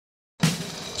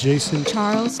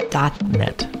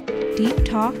JasonCharles.net. Deep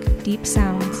talk, deep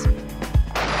sounds.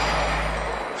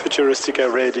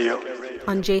 Futuristica Radio.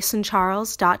 On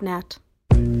JasonCharles.net.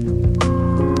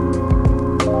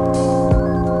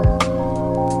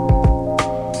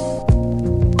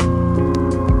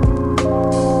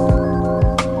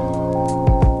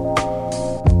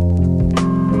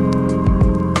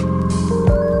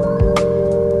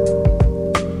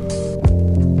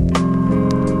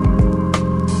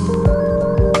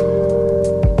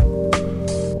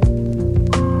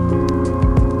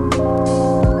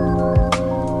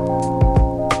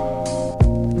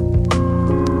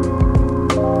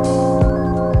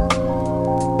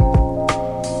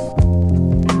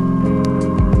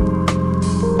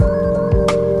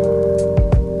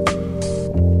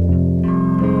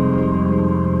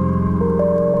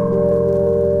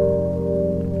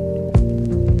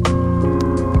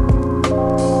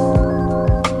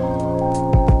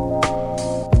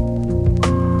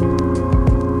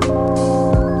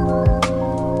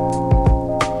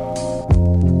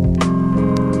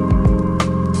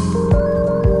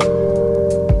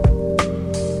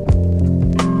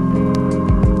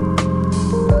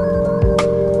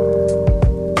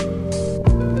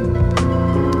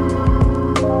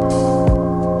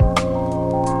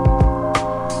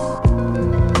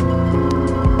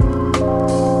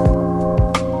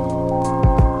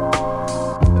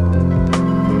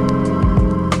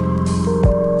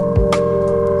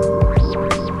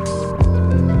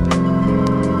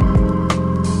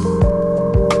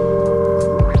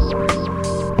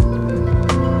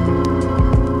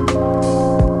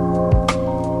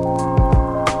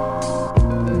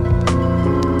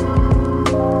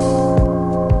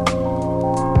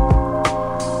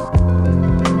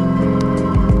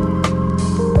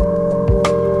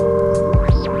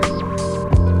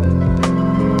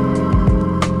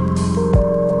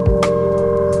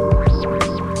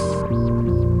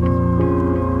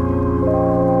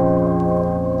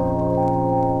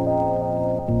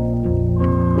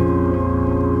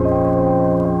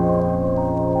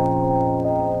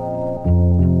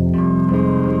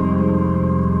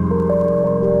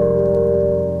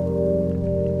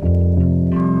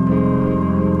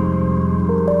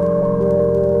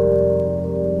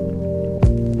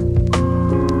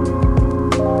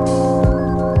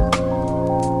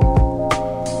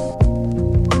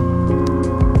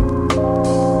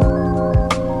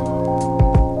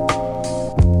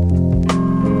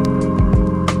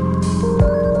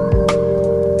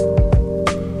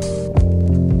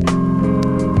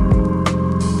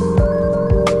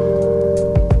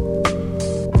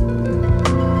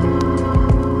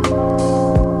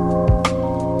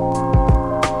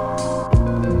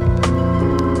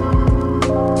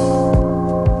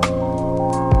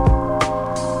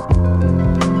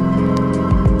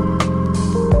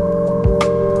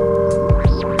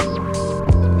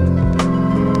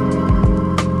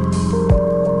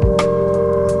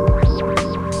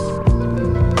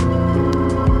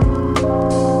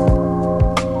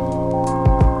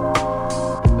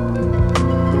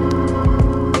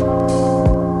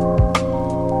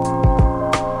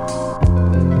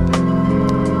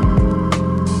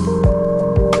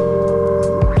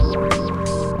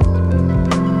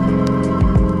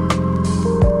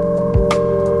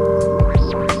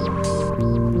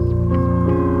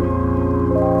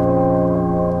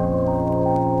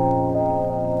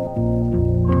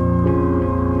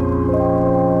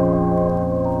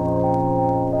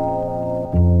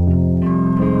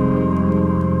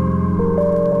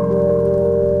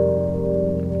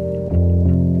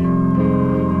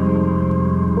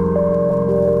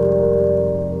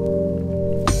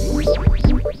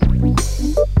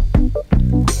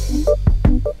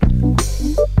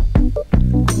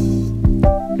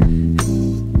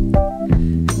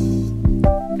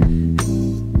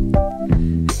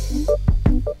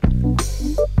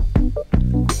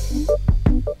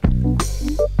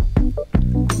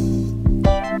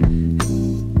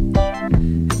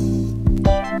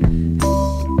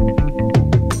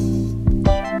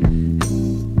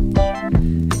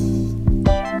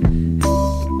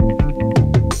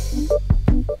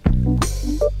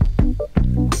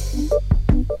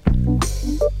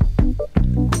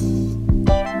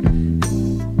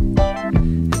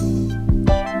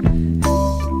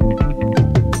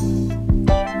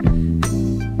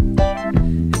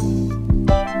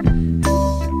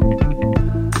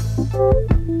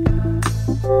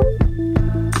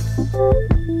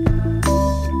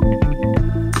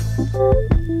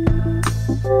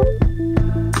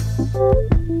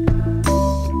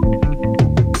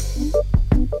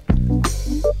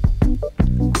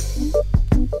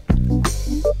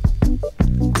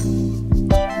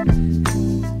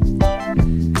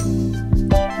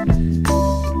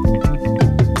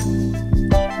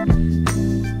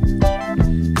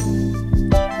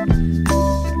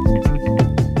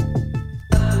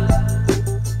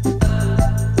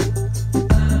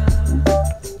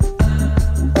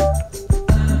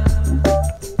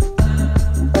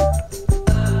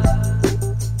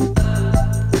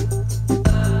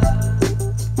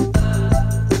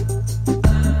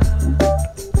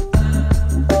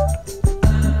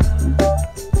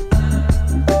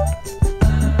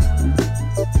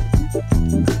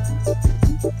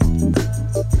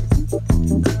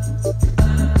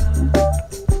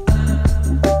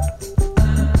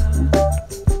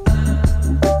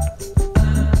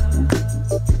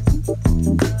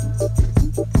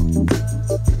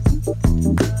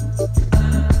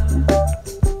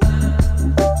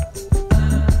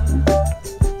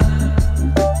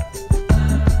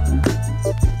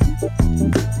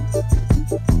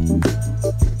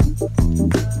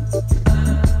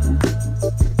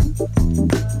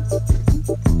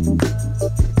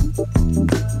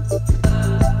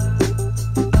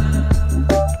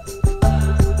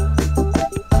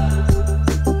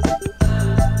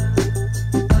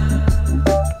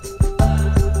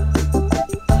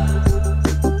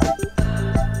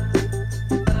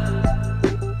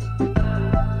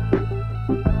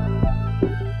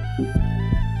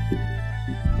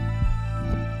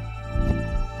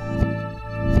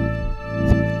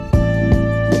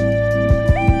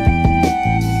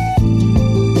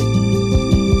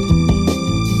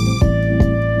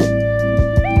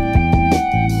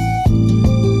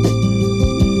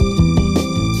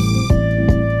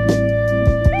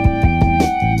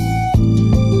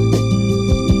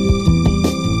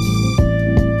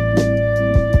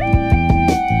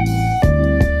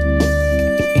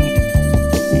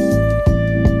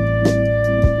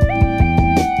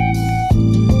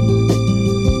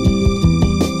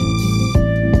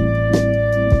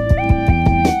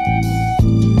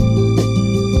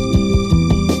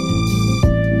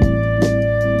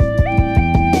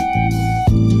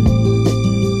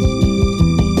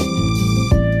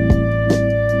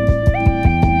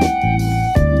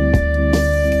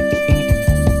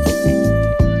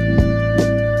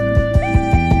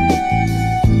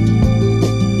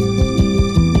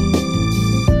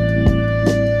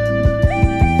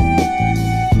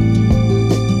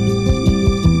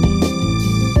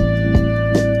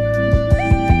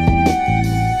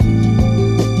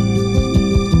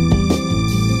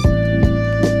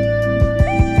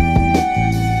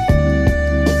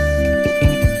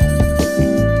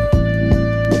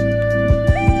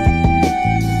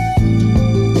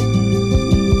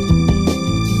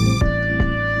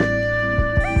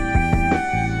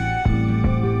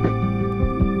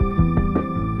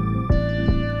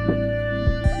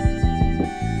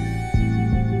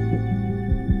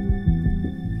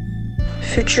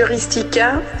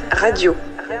 FUTURISTICA Radio.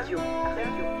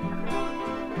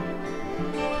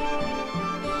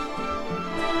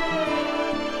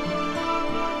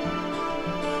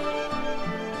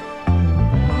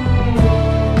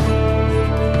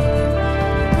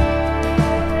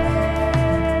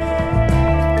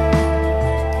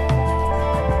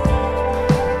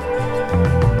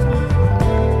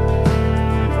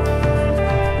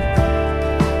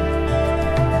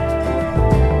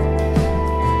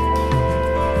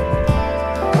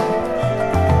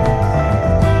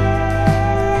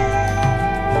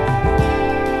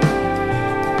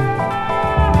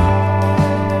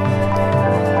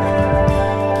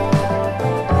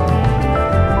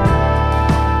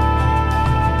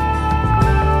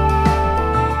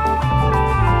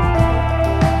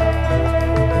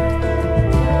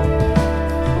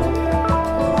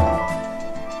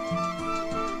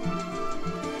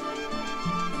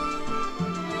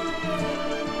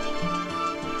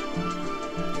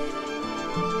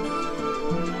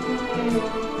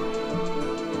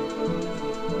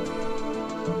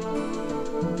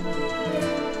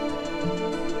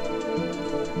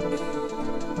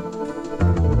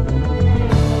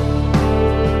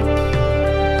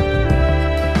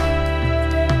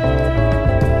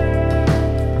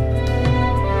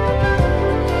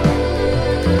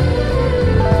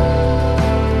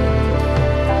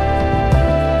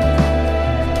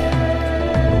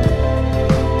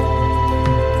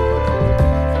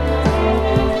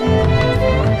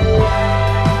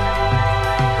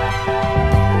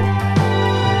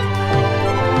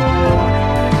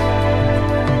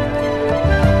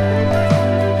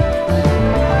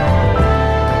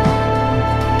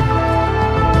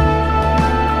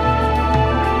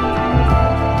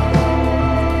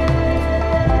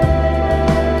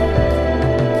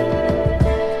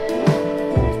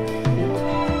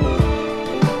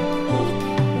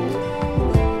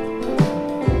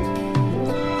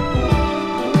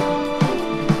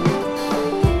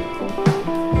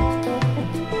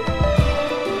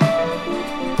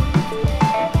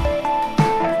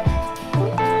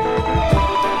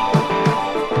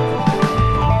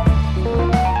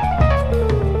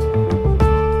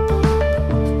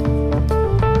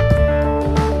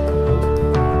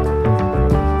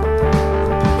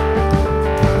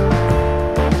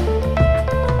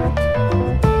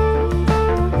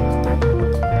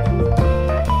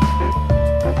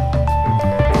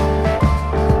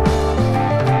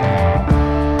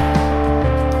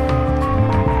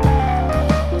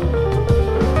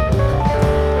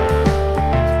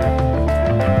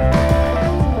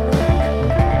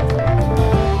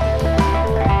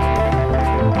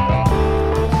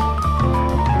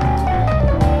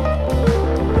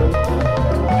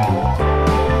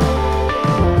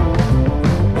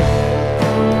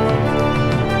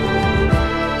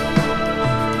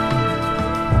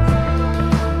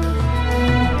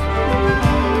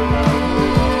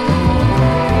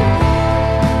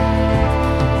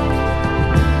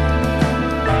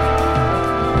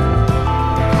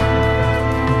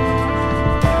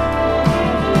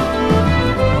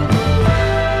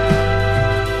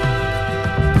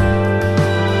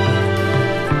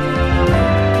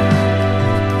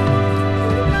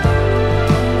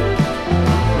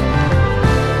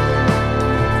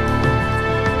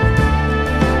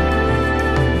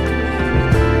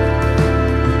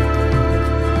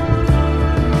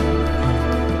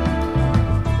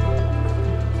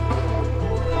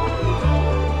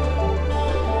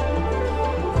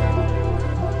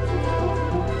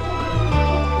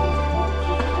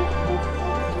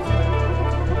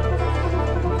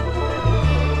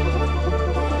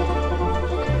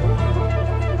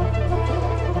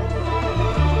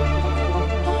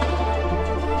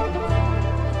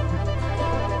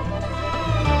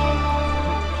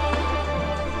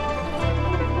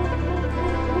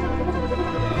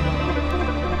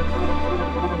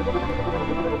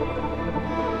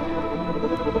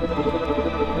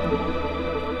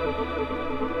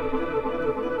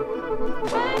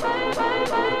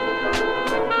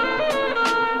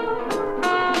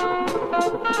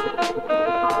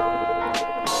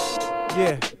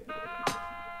 Yeah.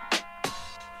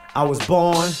 I was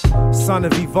born, son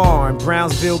of Yvonne,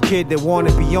 Brownsville kid that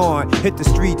wanted beyond. Hit the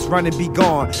streets, run and be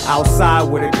gone. Outside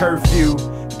with a curfew.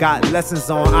 Got lessons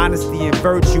on honesty and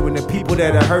virtue and the people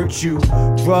that'll hurt you.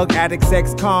 Drug addicts,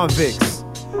 ex-convicts.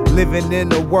 Living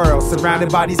in a world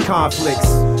surrounded by these conflicts.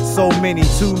 So many,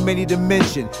 too many to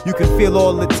mention. You can feel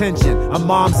all the tension. A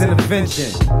mom's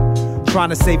intervention. Trying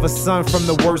to save a son from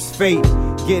the worst fate.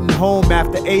 getting home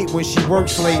after 8 when she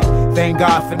works late. Thank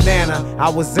God for Nana, I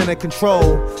was in her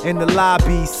control. In the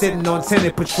lobby, sitting on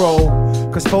tenant patrol.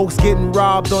 Cause folks getting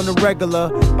robbed on the regular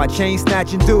by chain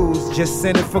snatching dudes just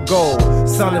sending for gold.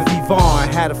 Son of Yvonne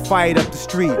had a fight up the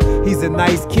street. He's a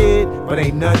nice kid, but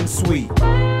ain't nothing sweet.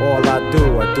 All I do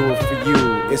it for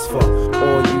you. It's for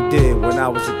all you did when I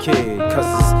was a kid. Cause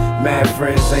his mad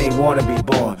friends ain't wanna be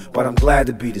born, but I'm glad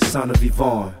to be the son of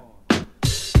Yvonne.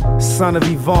 Son of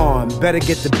Yvonne, better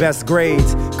get the best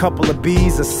grades. Couple of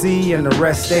B's, a C, and the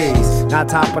rest A's. Not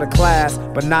top of the class,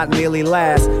 but not nearly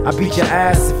last. I beat your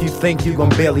ass if you think you gon'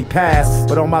 barely pass.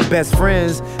 But all my best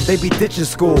friends, they be ditching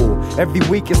school. Every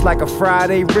week it's like a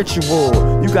Friday ritual.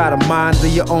 You got a mind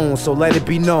of your own, so let it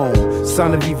be known.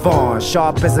 Son of Yvonne,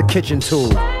 sharp as a kitchen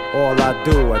tool. All I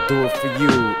do it for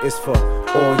you. It's for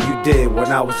all you did when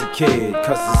I was a kid.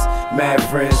 Cause his mad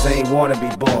friends ain't wanna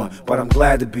be born, but I'm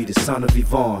glad to be the son of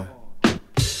Yvonne.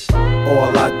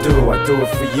 All I do it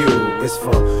for you. It's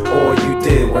for all you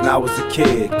did when I was a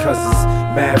kid. Cause his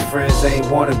mad friends ain't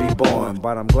wanna be born,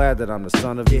 but I'm glad that I'm the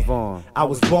son of Yvonne. I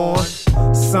was born,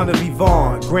 son of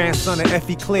Yvonne, grandson of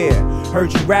Effie Claire.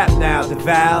 Heard you rap now,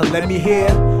 DeVal, let me hear.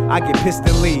 I get pissed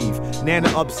and leave.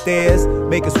 Nana upstairs,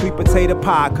 make a sweet potato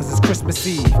pie cause it's Christmas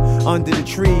Eve. Under the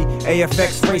tree,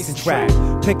 AFX racing track.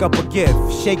 Pick up a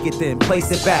gift, shake it then,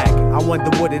 place it back. I wonder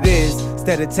what it is,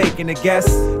 instead of taking a guess.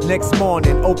 Next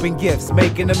morning, open gifts,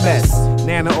 making a mess.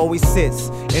 Nana always sits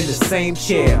in the same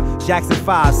chair. Jackson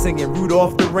 5 singing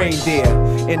Rudolph the Reindeer.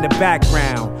 In the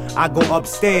background, I go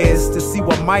upstairs to see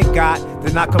what Mike got,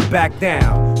 then I come back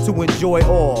down to enjoy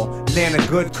all. Nana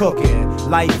good cooking,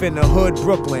 life in the hood,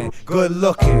 Brooklyn, good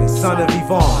looking. Son of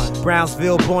Yvonne,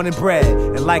 Brownsville born and bred.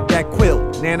 And like that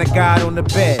quilt, Nana got on the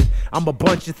bed. I'm a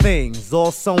bunch of things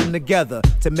all sewn together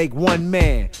to make one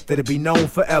man that'll be known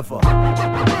forever. All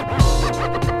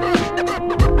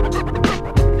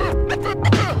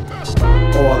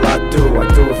I do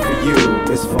it for you.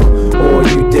 It's for all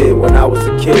you did when I was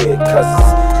a kid. Cause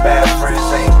his bad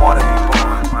friends ain't wanna be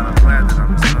born, but I'm glad that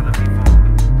I'm the son of Yvonne.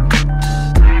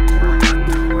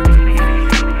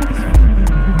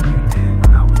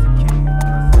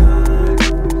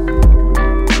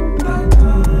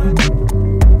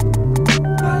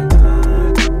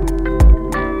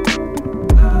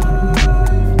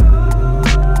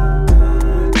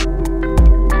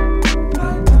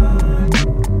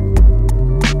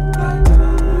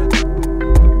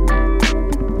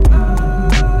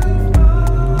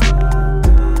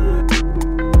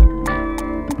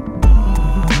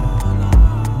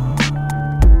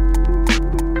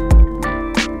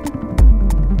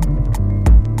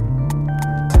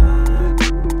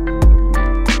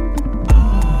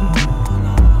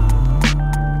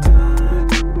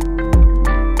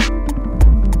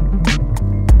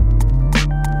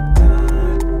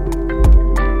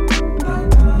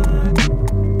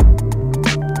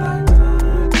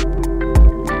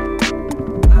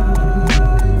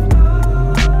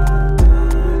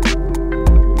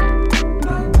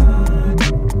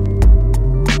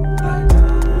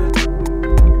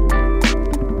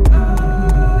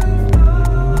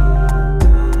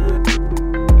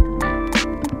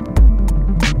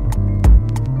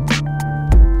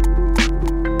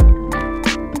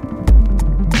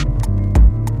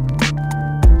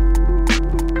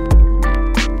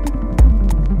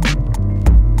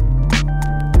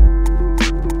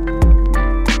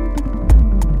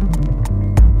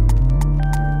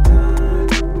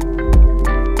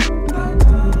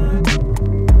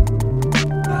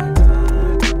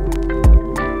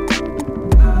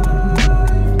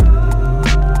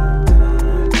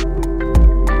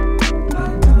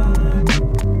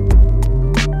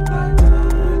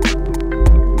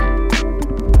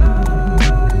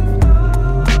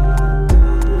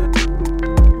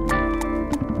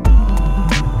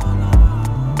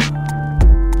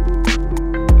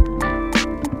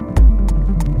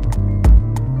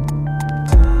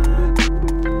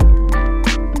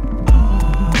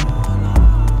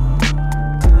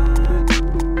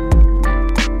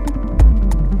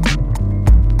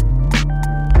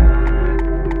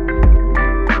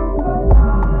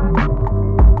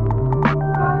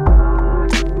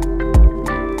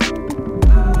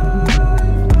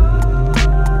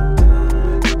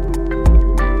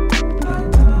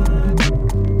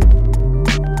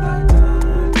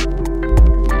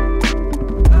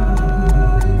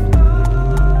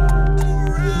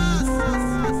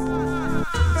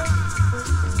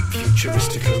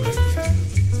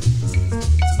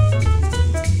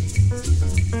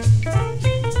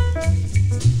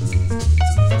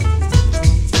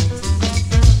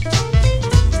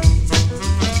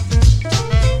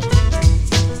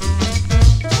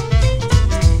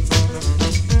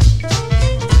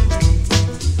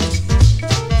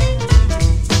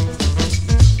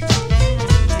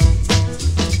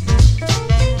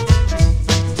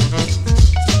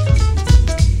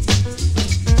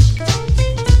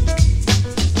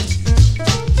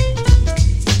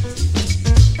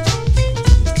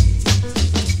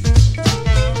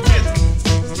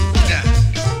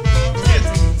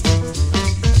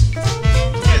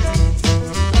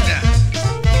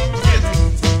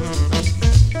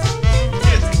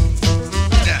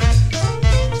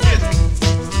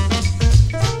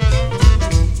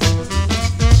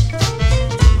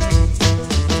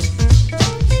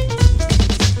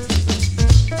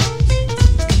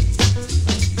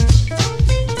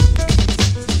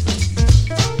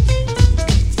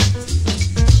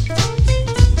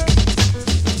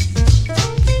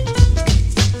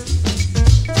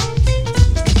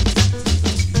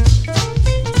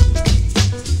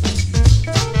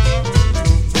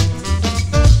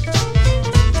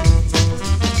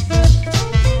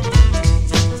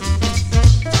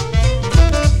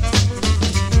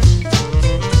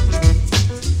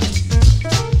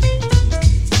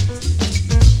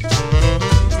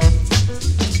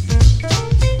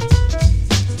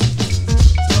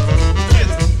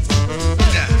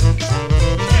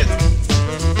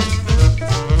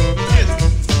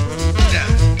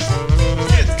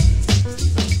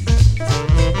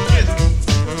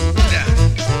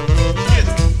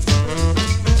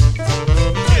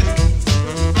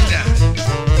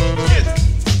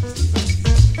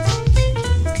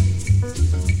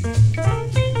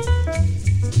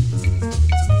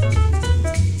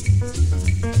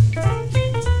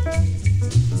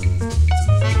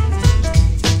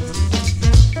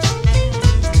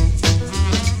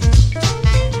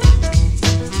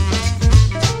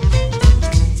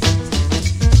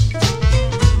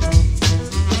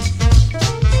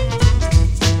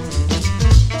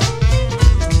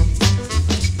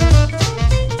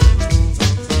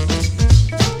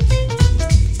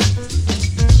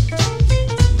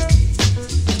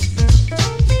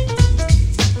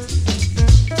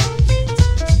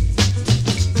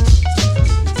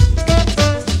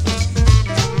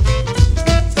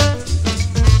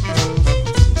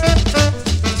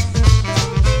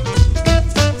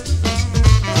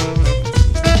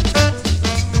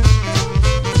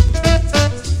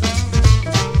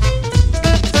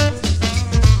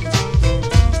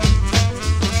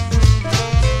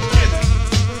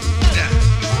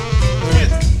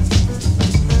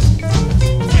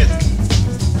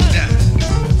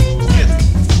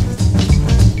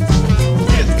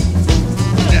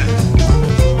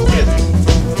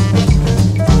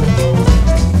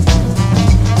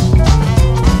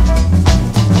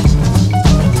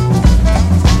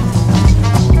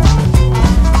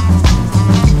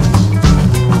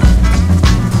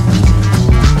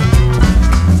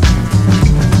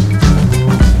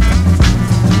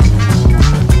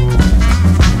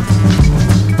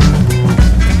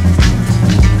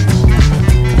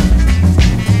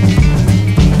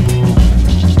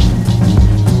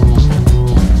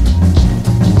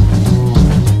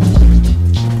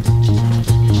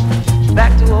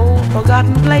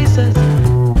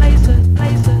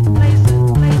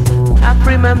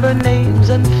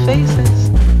 and faces.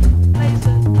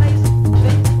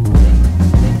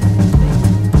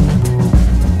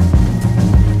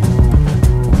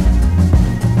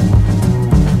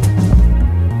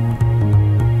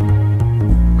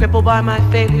 Crippled by my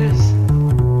failures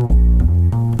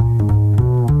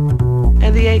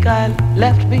and the ache I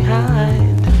left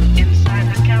behind.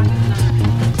 Inside the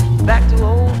counter, back to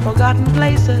old forgotten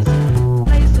places.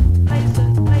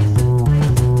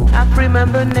 I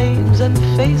remember names and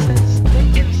faces.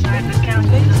 Inside the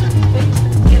counter,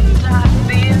 inside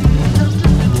being just a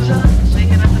loser,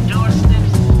 singing at the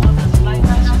doorsteps of this life.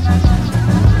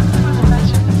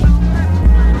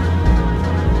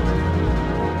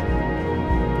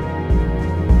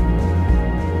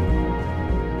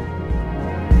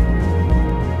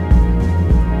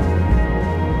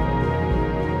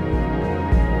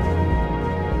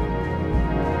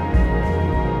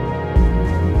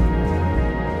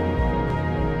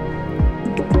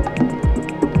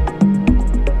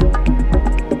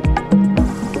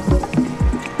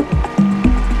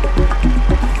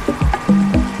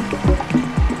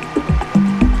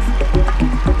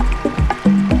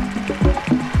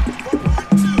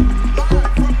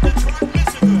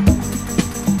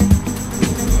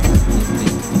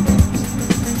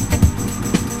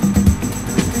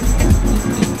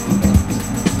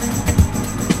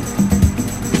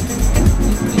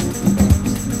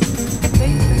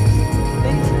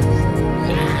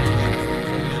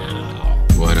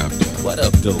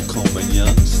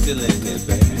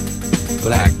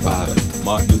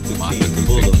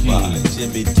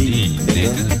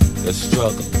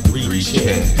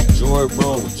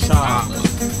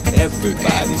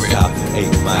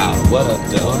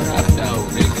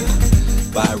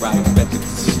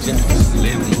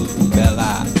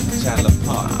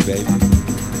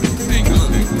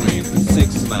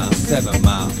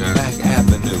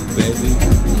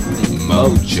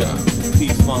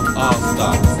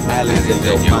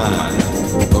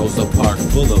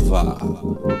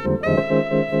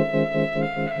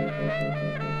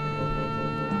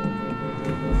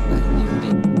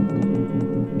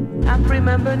 I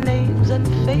remember names and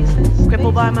faces,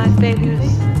 crippled by my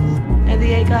failures and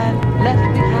the ache I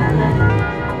left behind.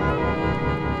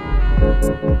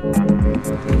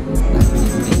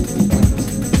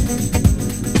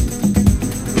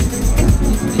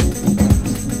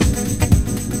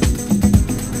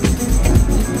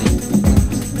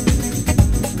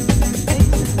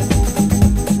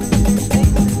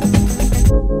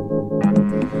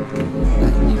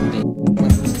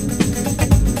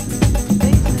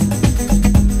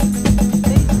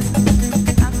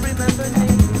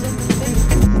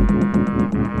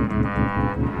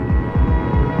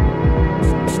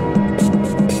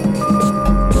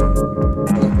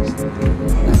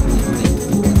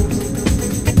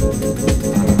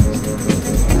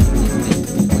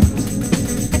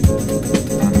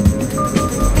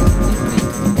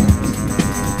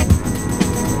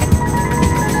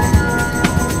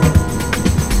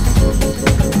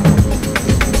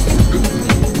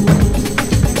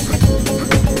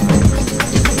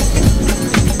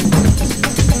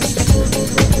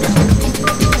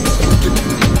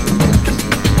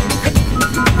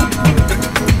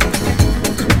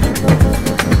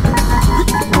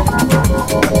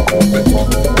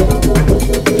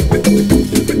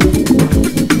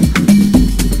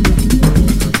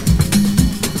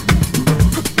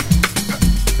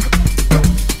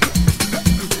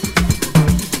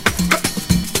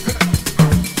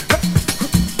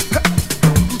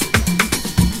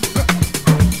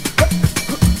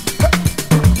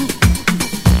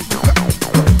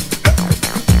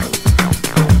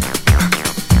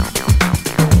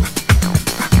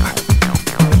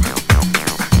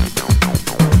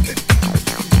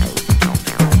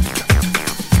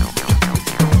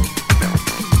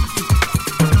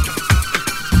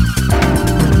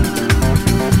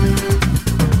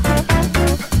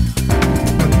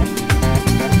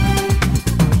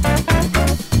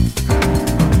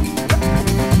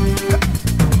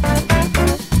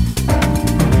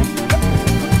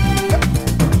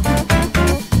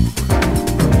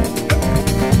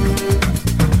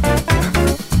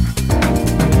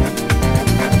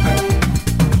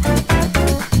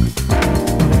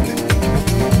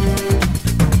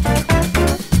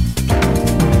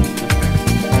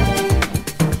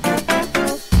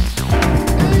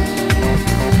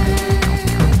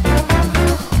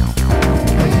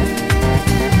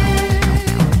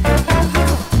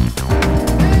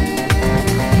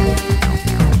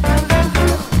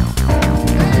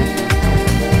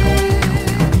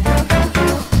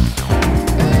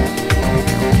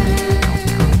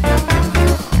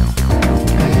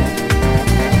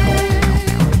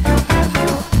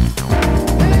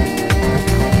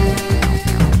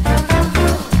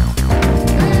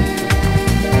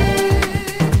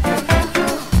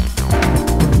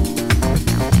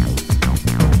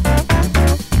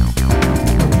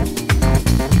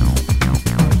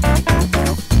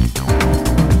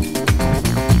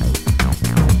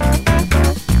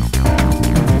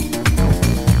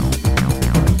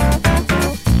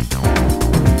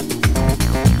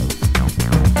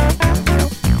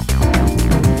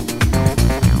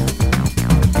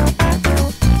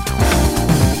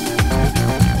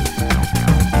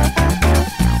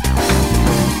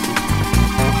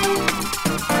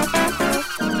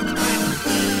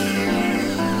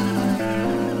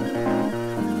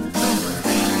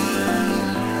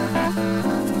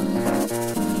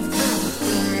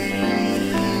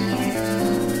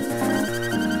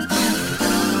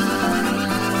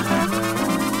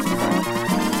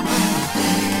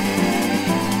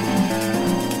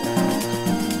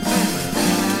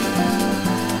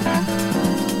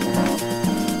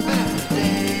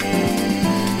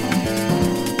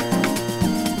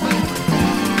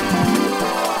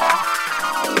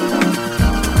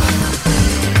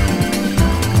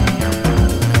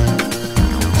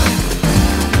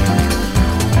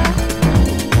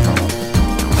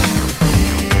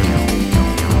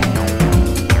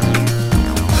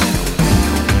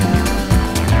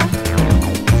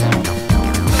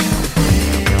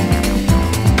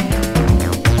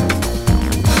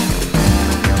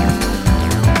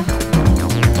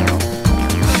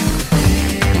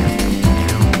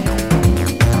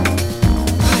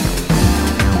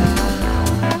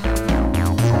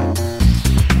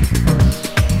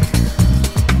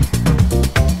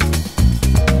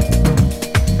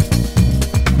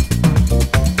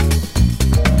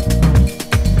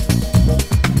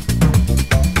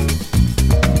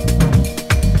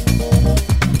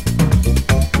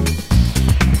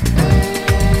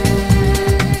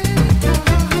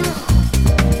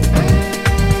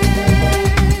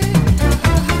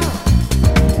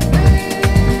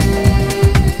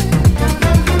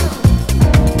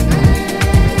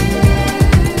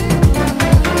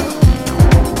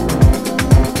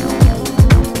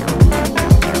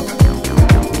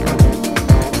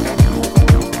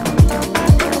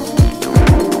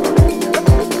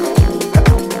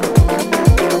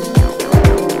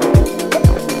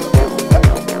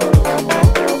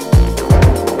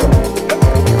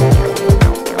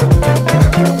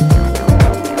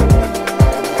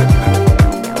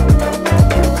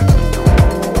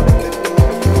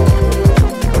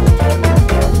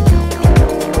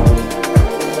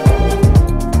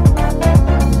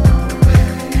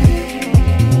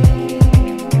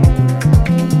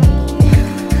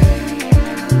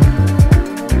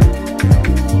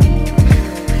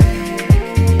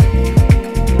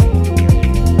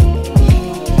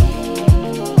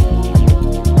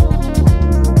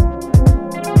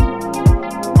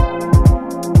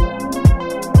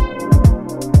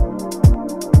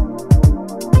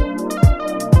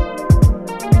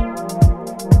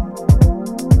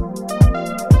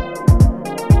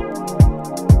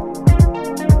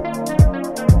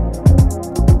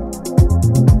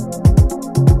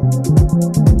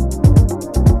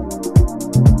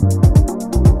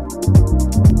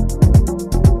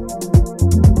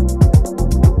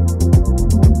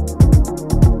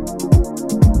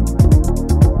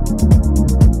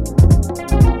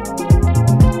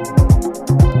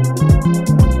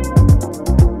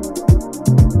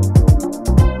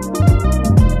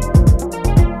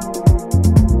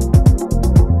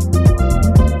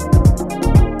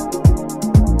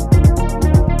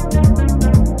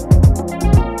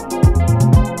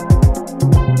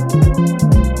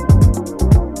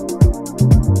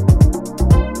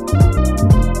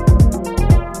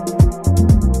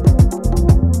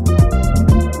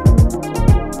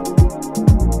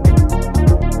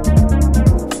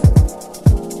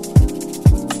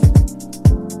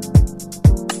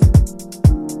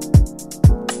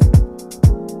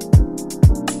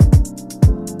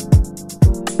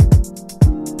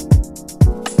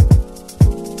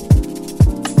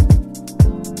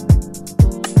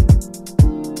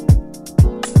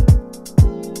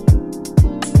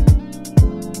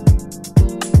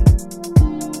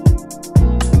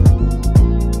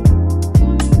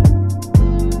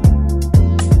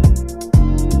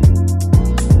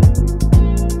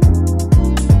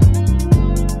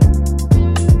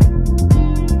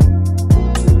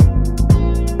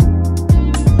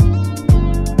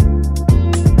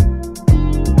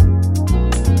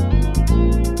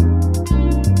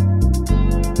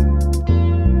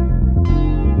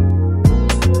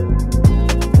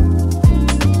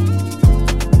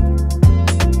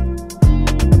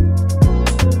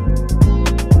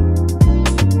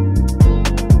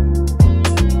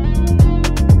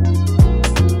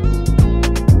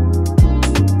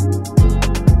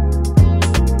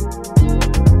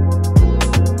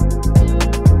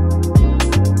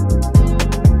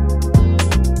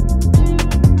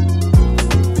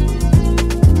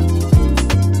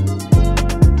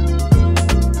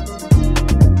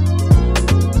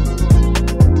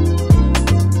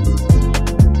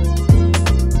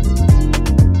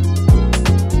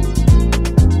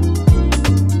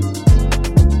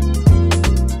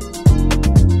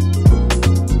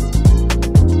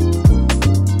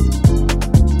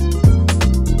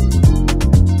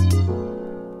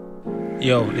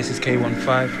 Yo, this is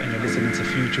K15 and you're listening to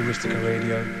Futuristica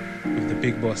Radio with the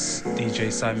big boss, DJ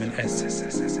Simon S.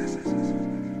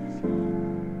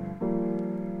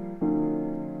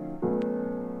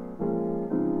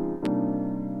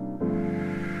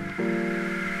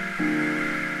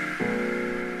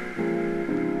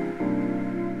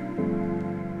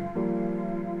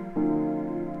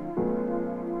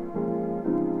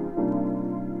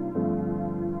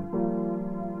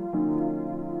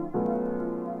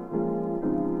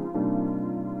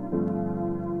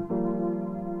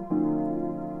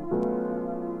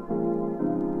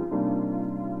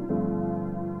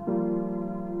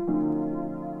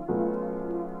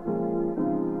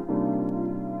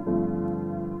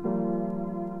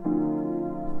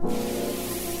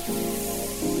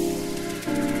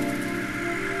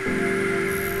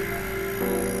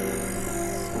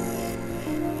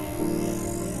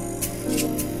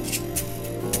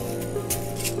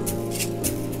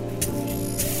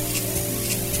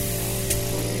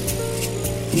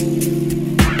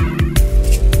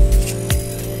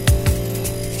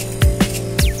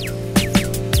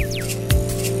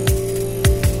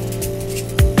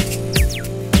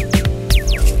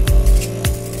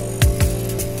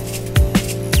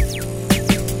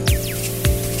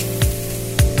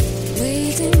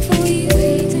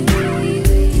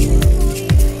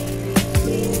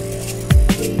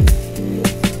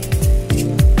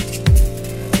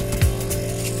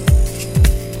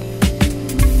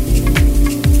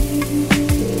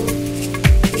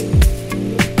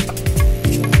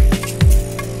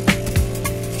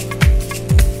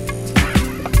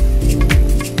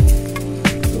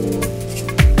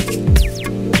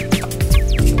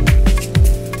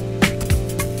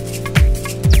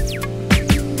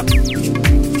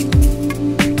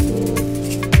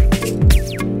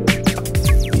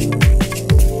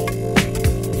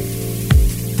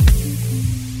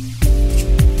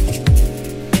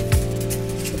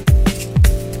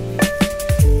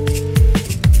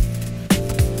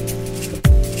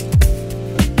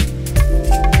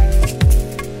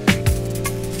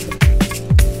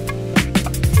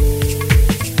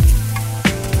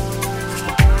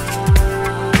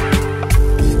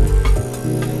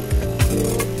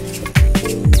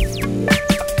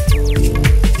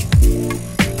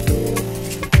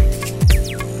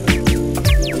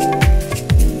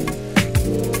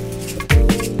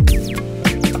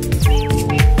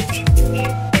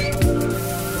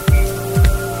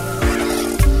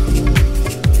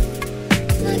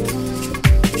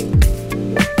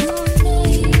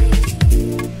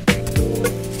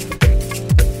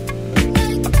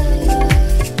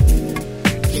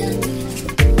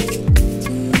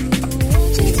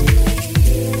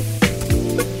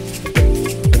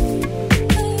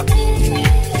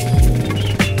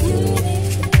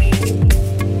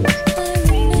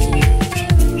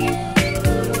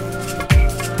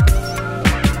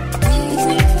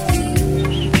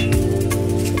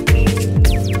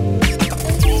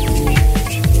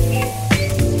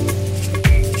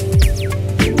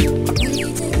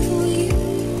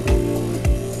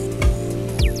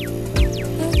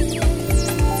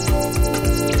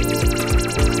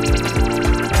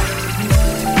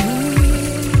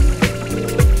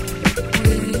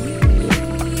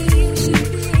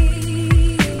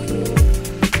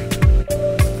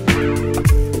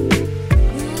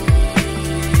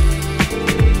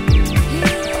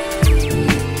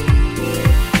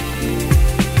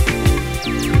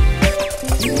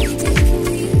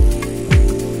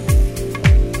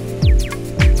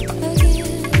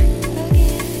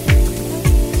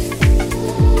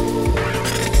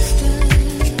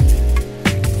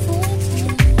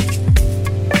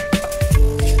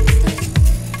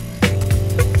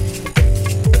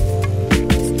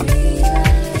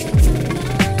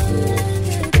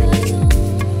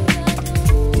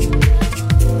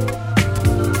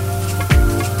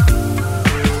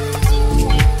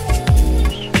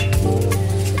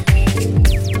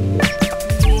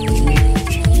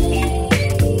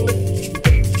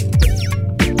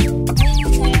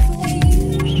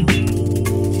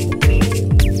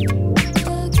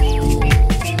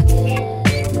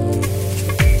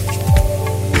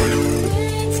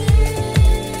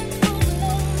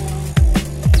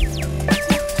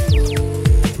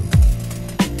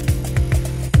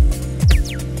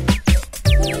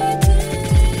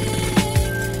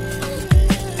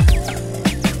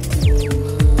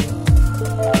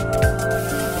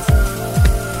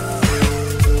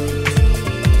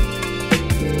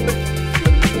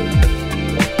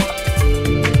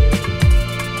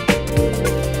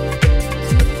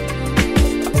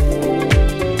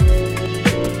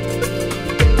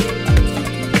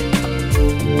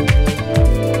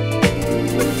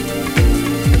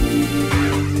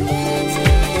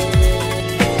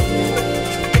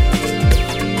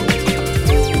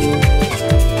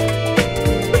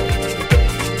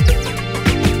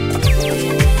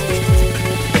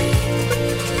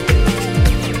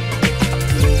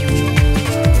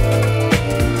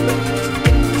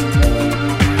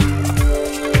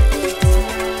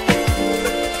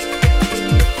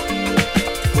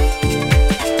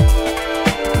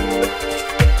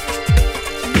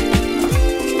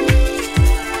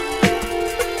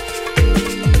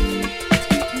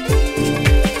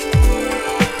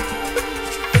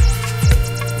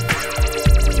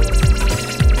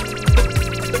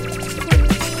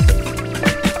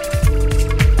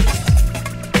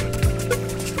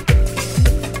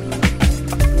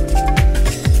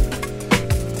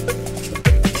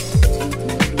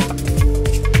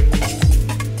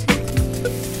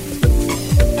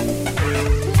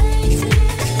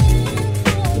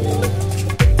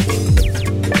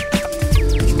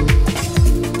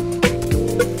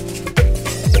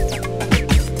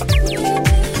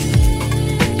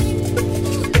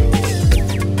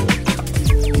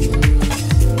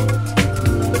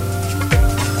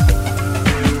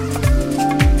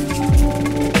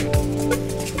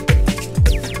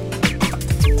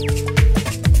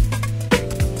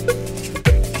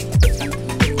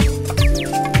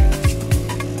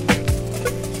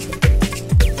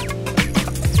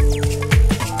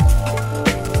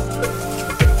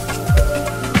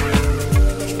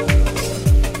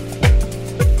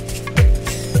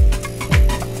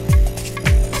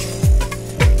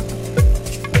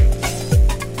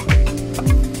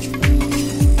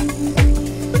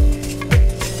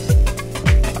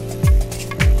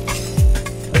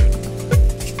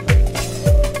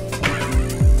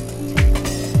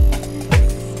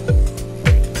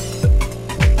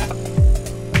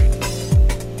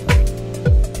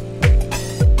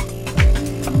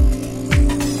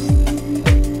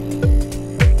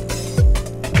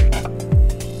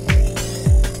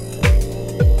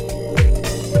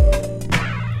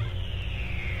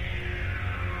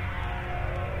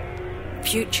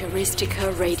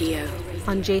 Futuristica Radio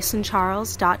on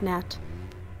jasoncharles.net.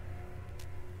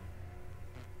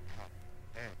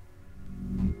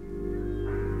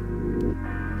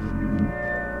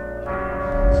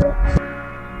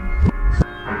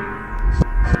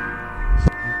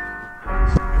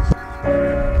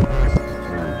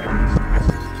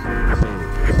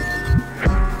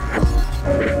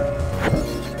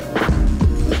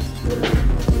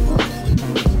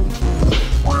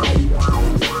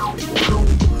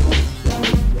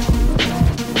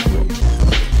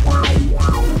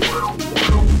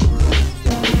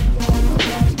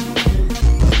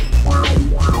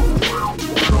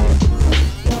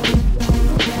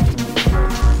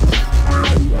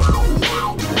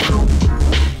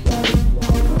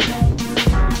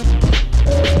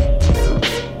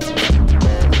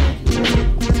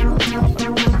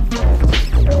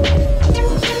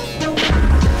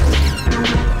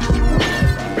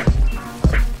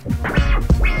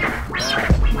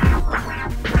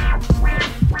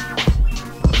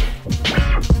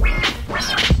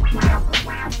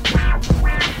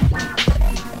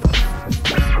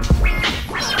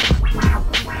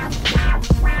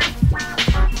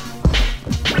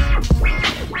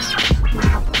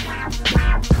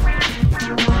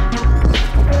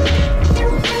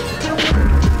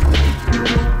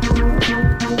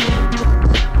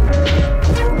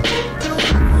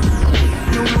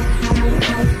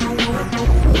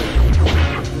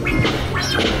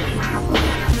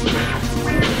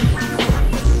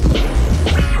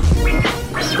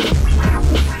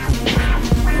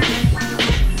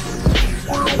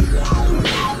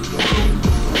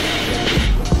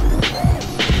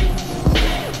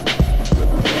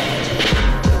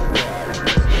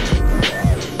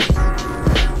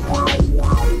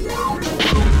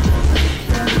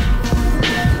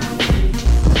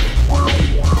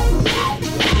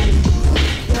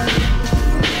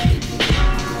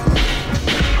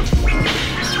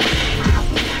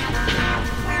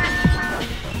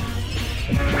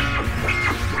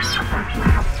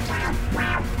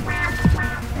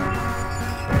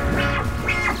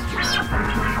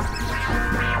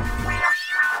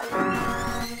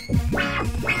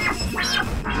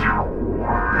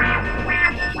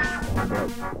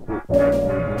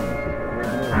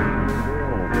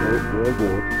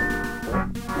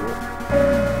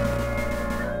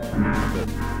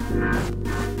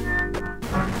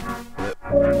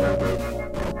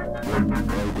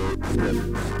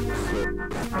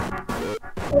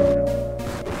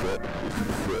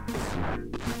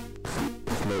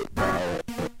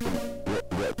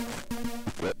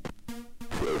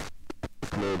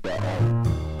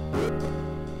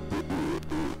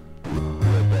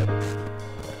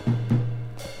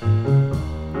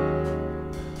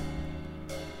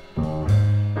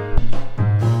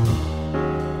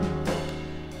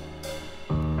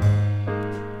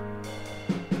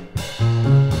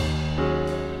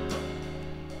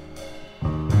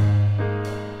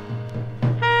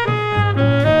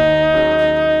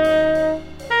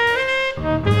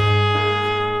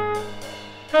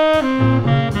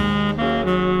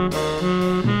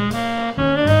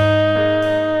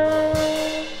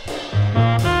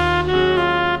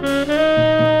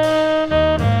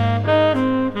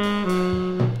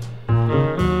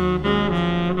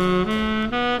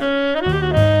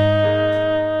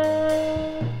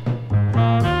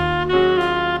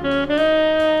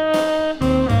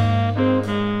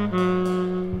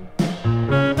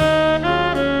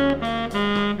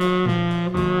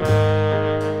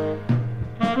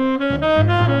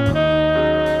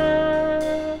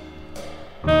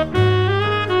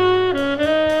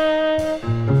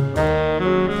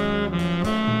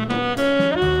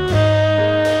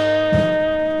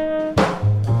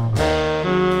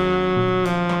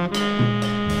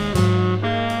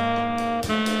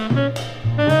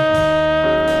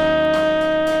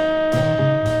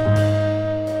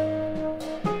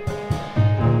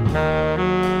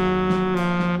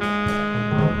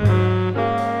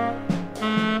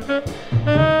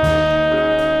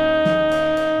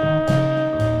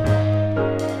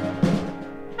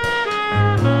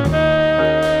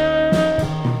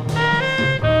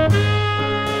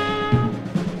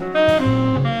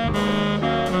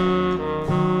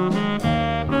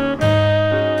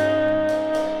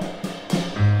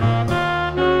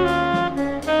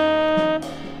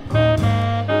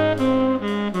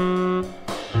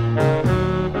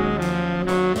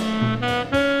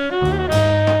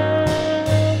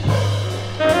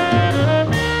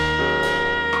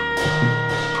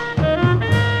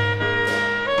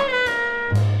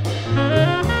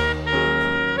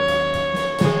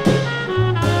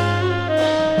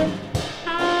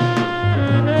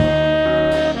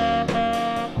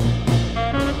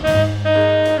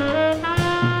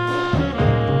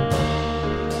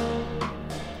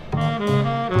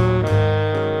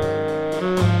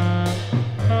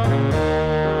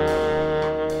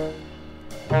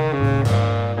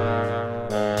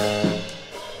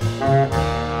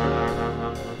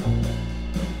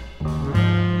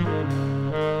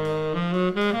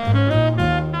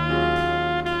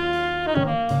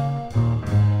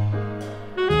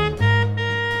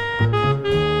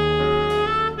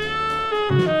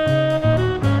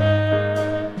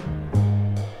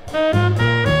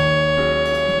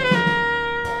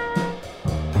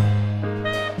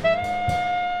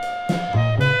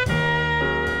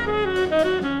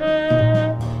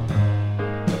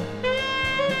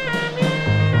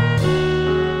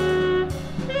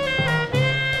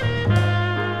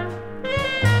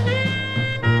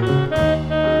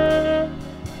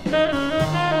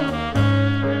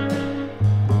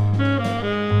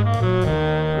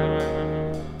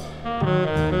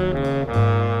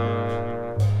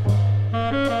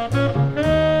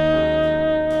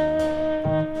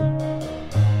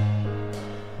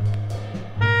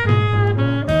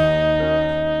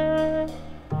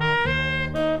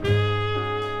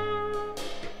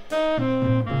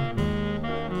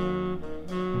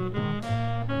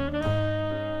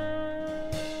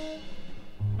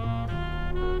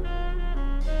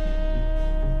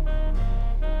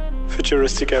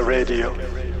 Futuristica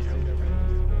Radio.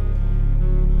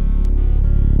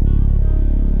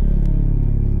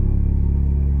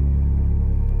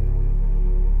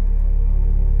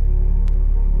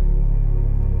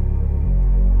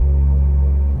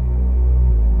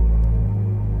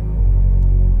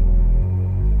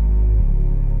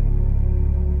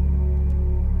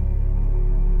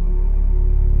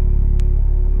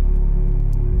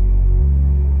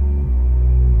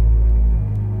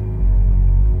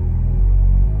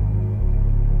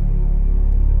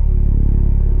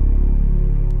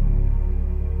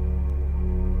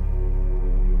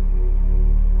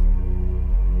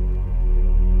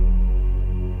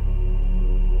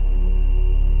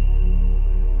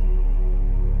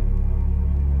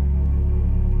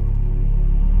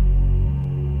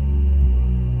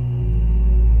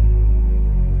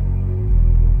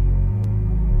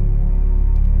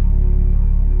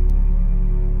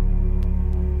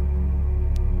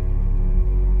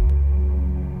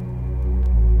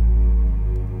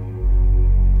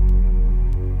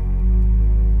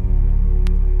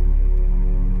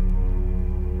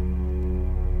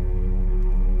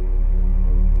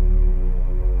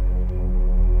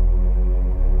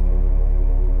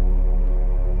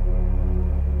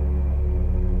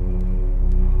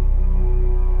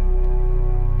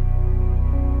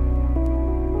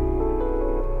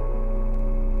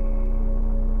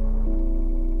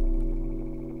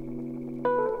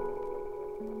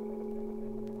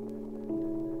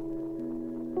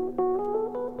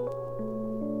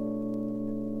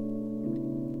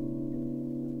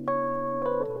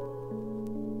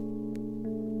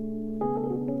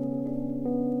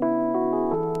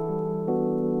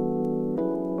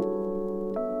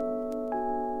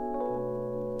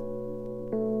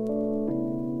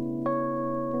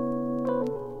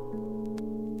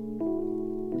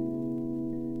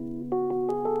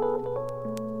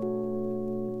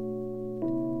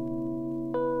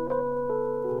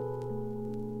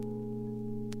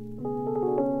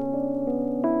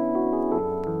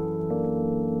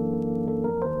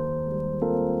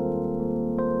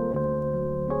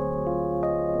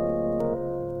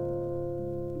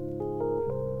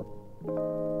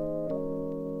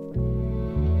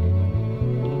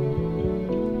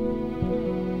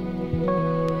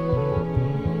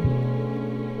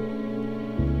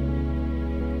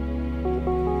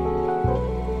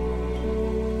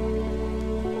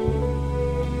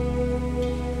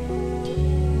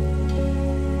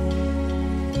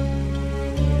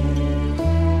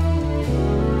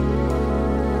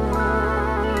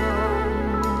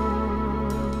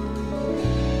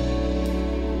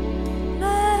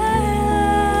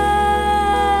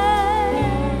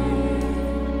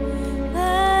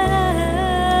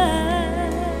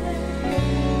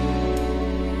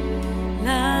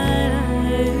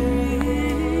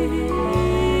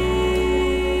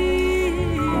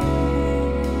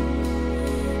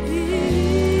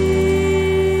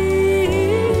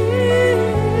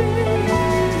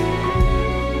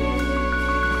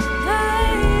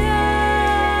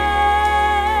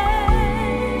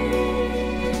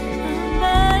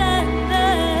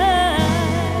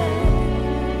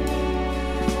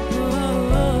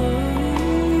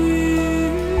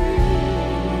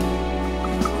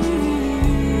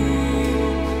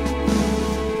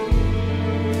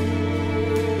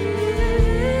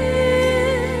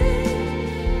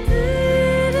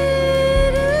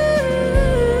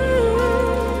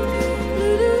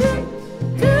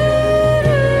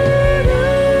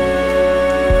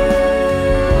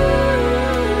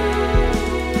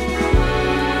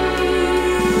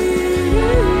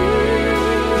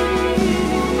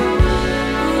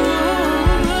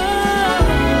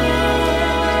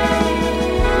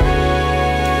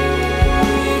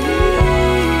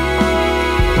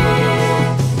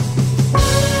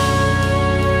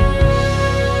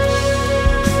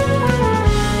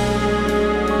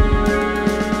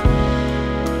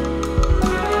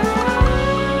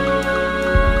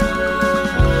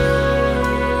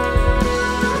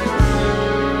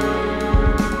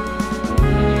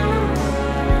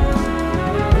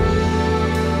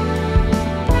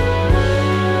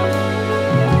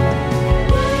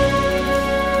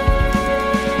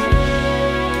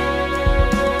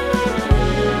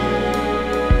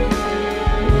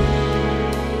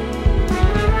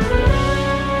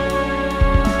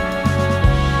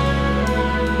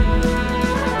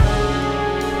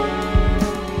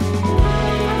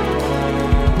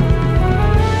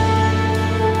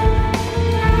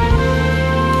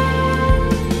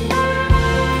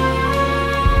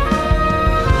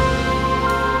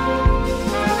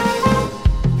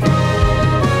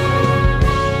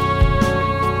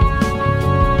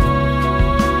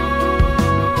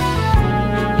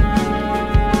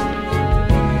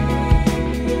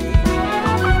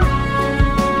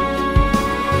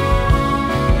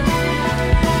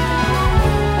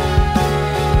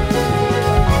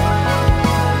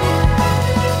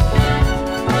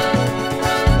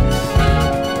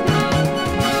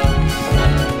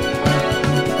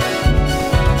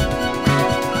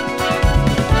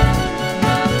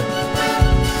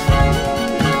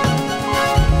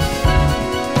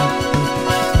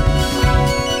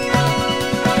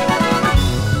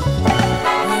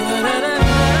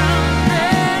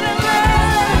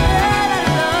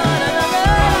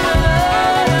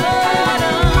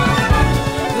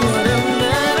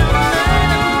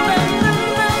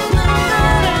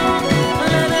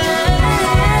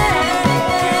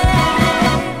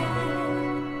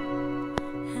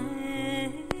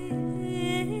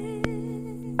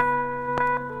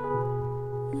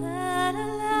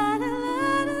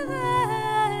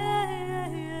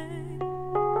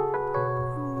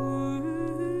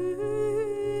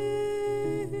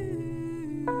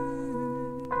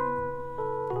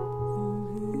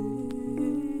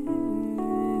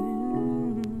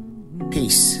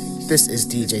 Peace. This is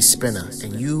DJ Spinner,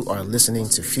 and you are listening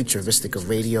to Futuristica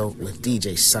Radio with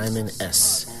DJ Simon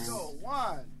S.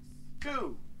 1,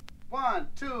 2, 1,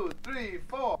 2, 3,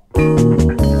 4.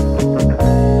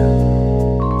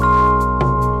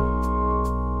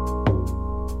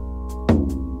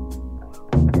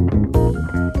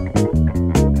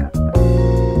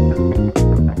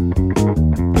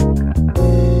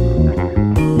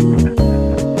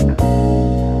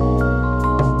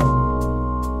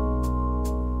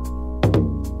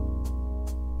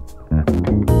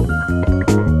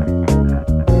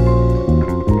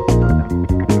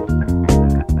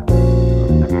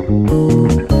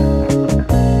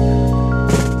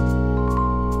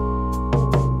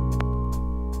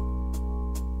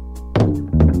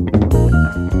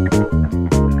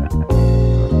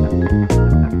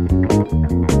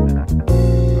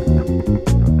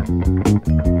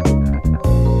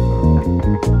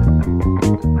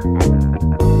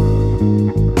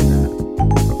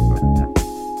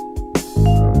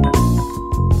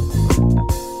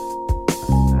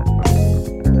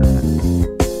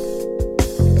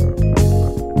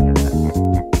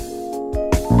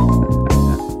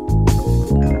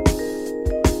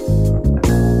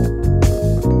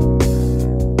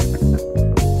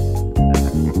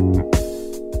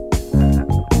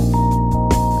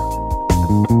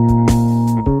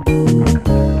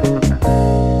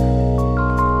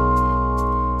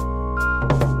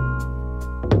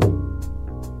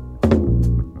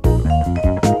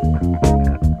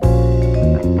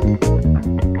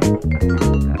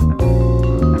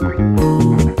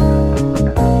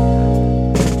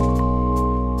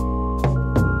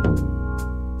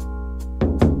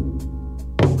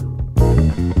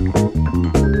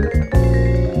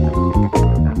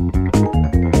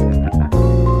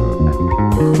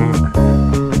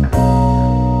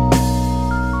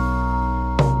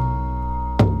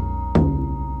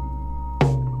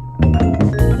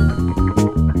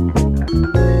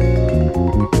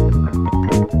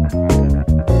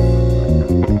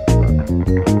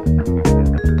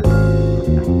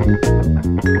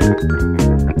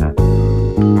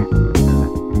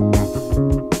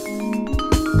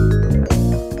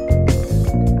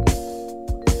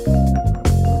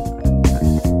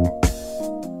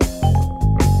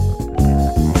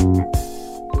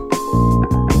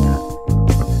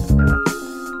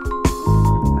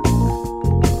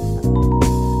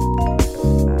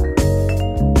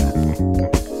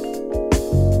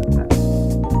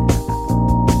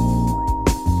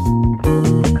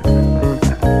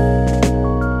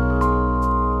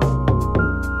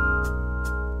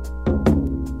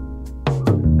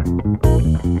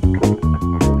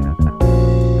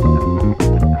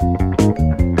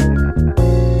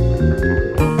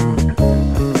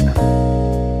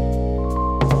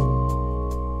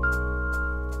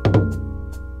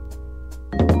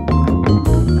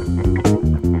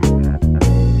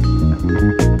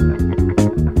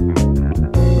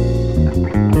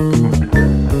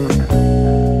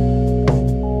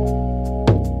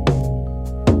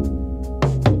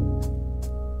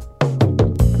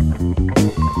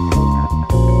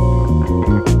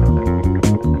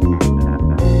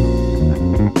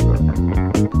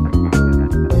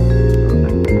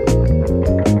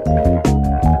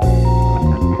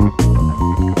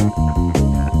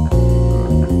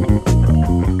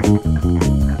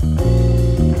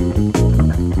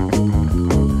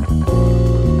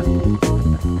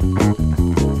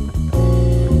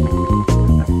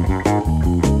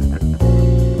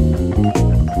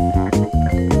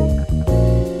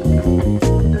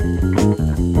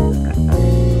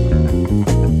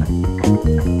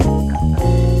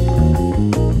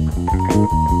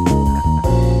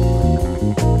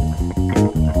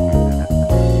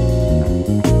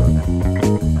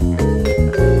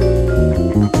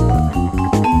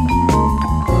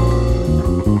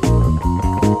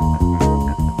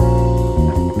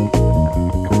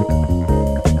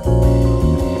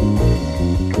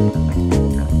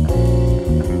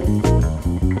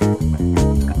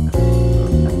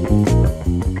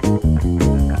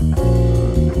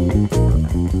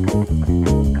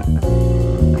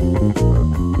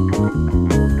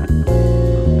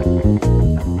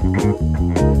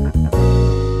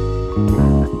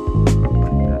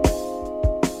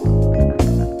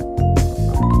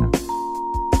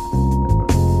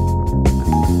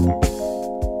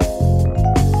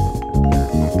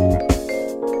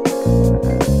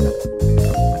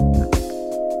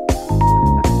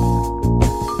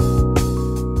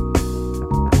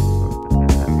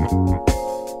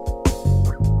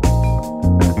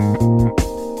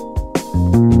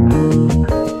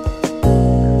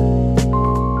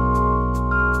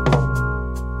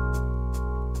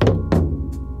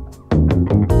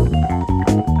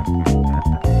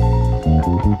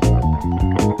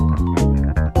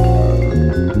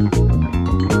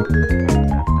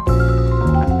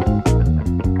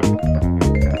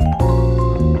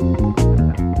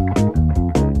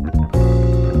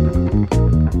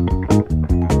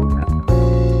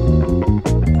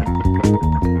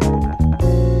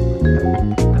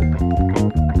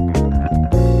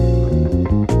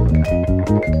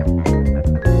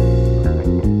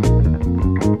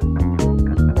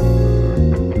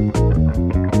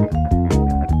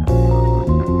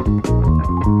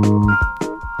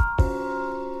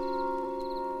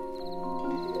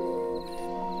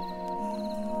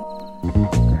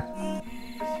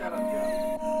 Just shut up,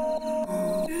 yo.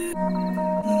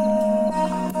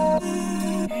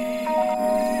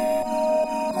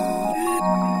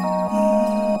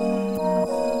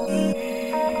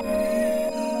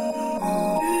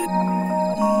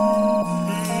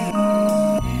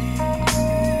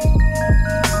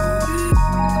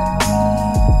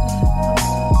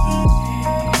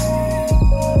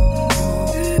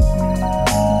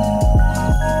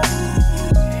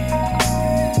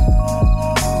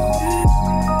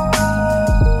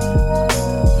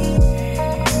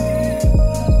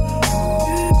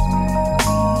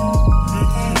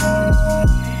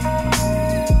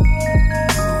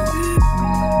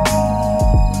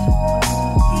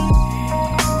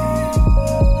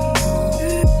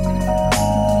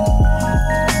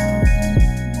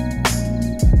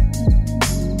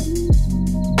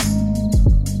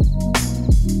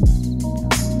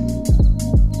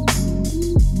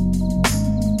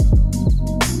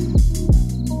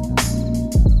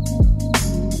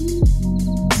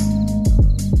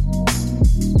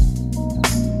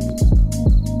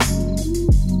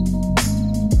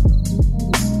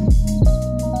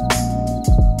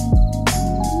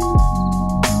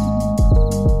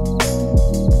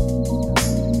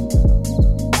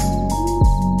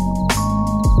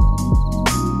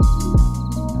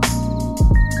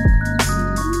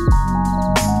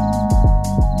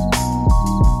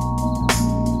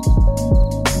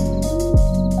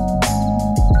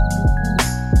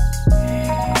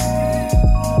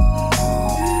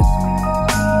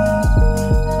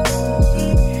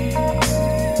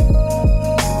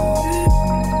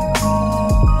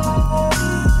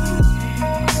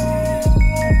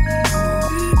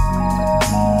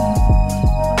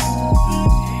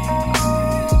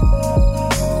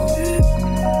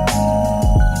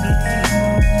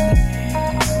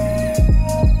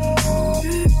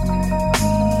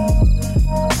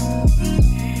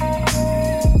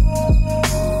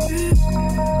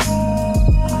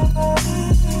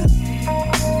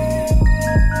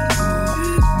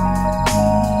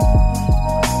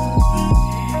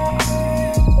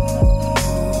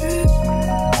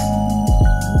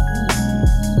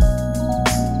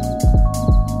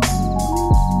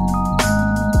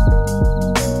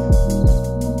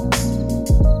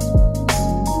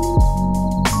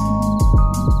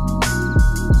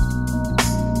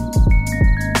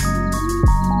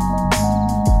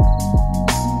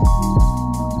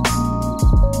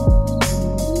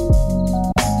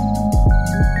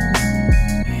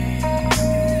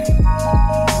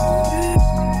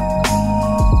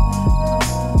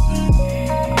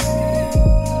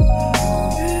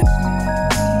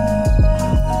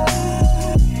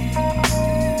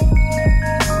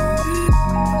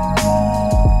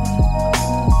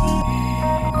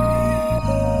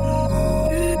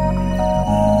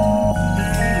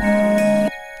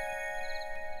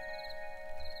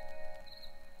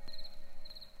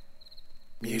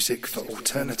 Music for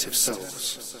alternative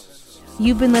souls.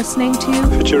 You've been listening to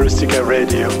Futuristica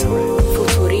Radio.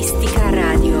 Futuristica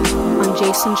Radio. On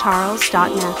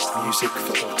JasonCharles.net. Music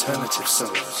for alternative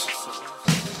souls.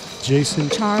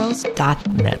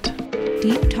 JasonCharles.net.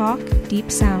 Deep talk,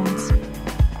 deep sounds.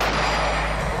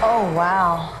 Oh,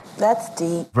 wow. That's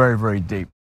deep. Very, very deep.